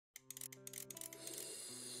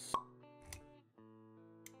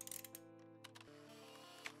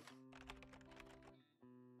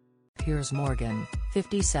Piers Morgan,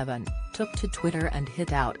 57, took to Twitter and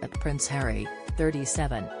hit out at Prince Harry,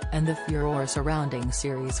 37, and the furore surrounding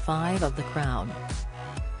Series 5 of The Crown.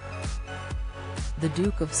 The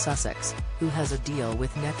Duke of Sussex, who has a deal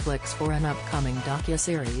with Netflix for an upcoming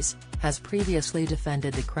docuseries, has previously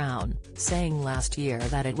defended The Crown, saying last year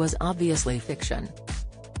that it was obviously fiction.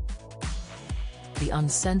 The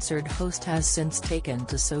uncensored host has since taken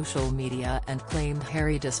to social media and claimed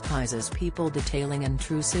Harry despises people detailing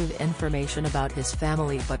intrusive information about his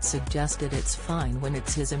family but suggested it's fine when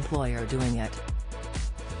it's his employer doing it.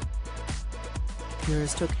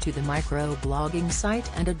 Piers took to the micro-blogging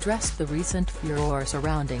site and addressed the recent furore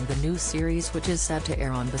surrounding the new series, which is set to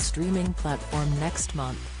air on the streaming platform next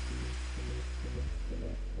month.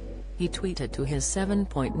 He tweeted to his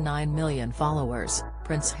 7.9 million followers,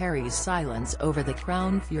 "Prince Harry's silence over the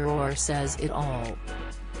Crown furore says it all."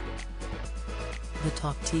 The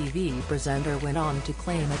Talk TV presenter went on to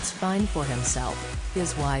claim it's fine for himself,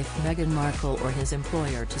 his wife Meghan Markle or his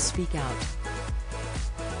employer to speak out.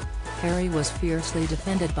 Harry was fiercely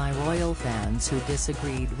defended by royal fans who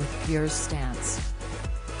disagreed with Piers' stance.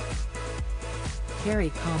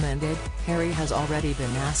 Harry commented, "Harry has already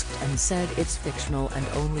been asked and said it's fictional and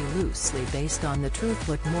only loosely based on the truth.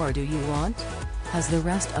 What more do you want? Has the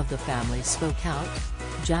rest of the family spoke out?"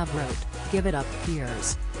 Jav wrote, "Give it up,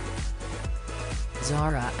 Piers."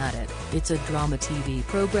 Zara added, "It's a drama TV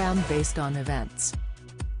program based on events.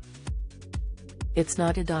 It's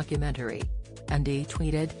not a documentary." And he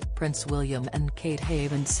tweeted, "Prince William and Kate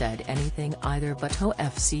haven't said anything either, but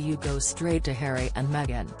OFC you go straight to Harry and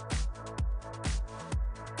Meghan."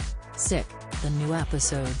 Sick. The new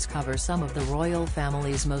episodes cover some of the royal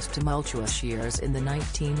family's most tumultuous years in the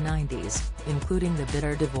 1990s, including the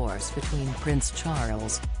bitter divorce between Prince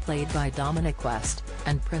Charles, played by Dominic West,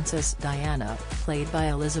 and Princess Diana, played by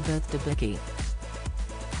Elizabeth Debicki.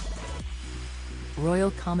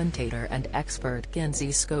 Royal commentator and expert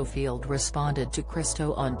Kinsey Schofield responded to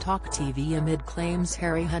Christo on Talk TV amid claims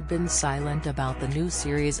Harry had been silent about the new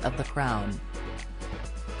series of The Crown.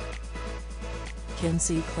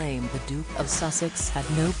 Kinsey claimed the Duke of Sussex had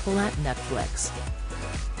no pull at Netflix.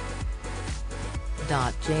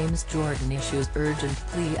 James Jordan issues urgent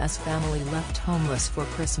plea as family left homeless for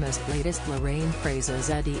Christmas. Latest Lorraine praises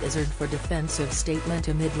Eddie Izzard for defensive statement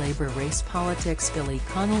amid Labour race politics. Billy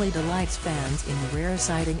Connolly delights fans in rare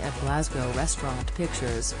sighting at Glasgow restaurant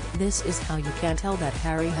pictures. "This is how you can tell that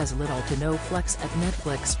Harry has little to no flex at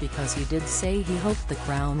Netflix because he did say he hoped The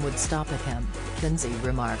Crown would stop at him," Kinsey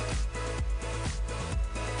remarked.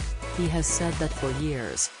 "He has said that for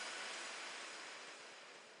years.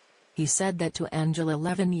 He said that to Angela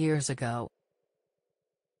 11 years ago.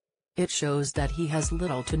 It shows that he has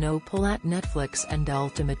little to no pull at Netflix and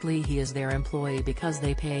ultimately he is their employee because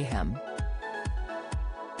they pay him.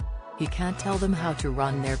 He can't tell them how to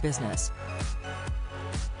run their business."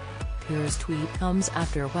 Piers' tweet comes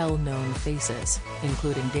after well-known faces,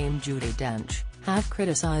 including Dame Judi Dench, have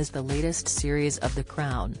criticised the latest series of The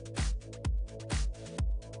Crown.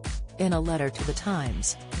 In a letter to The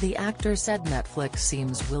Times, the actor said Netflix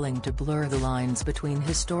seems willing to blur the lines between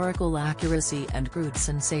historical accuracy and crude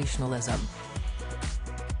sensationalism.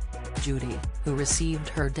 Judi, who received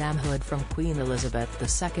her damhood from Queen Elizabeth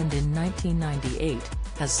II in 1998,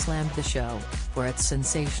 has slammed the show for its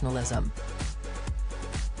sensationalism.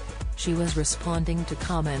 She was responding to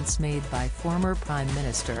comments made by former Prime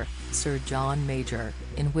Minister, Sir John Major,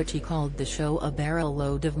 in which he called the show a barrel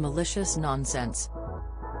load of malicious nonsense.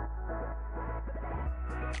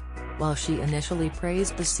 While she initially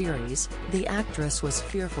praised the series, the actress was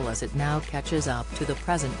fearful as it now catches up to the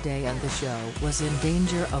present day and the show was in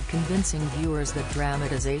danger of convincing viewers that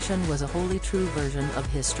dramatization was a wholly true version of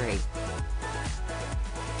history.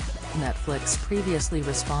 Netflix previously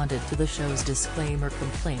responded to the show's disclaimer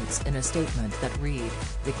complaints in a statement that read,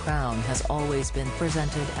 "The Crown has always been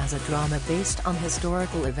presented as a drama based on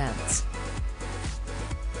historical events.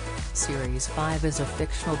 Series 5 is a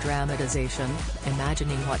fictional dramatization,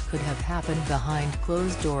 imagining what could have happened behind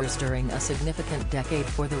closed doors during a significant decade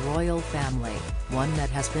for the royal family, one that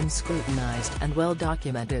has been scrutinized and well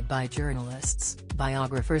documented by journalists,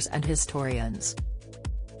 biographers and historians."